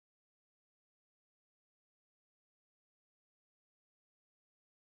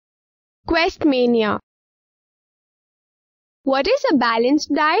Quest mania. What is a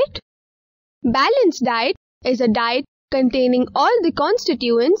balanced diet? Balanced diet is a diet containing all the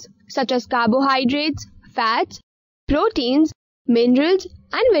constituents such as carbohydrates, fats, proteins, minerals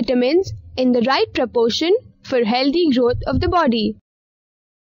and vitamins in the right proportion for healthy growth of the body.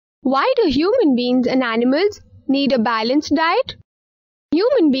 Why do human beings and animals need a balanced diet?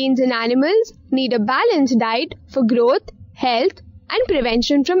 Human beings and animals need a balanced diet for growth, health and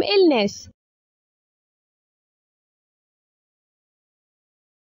prevention from illness.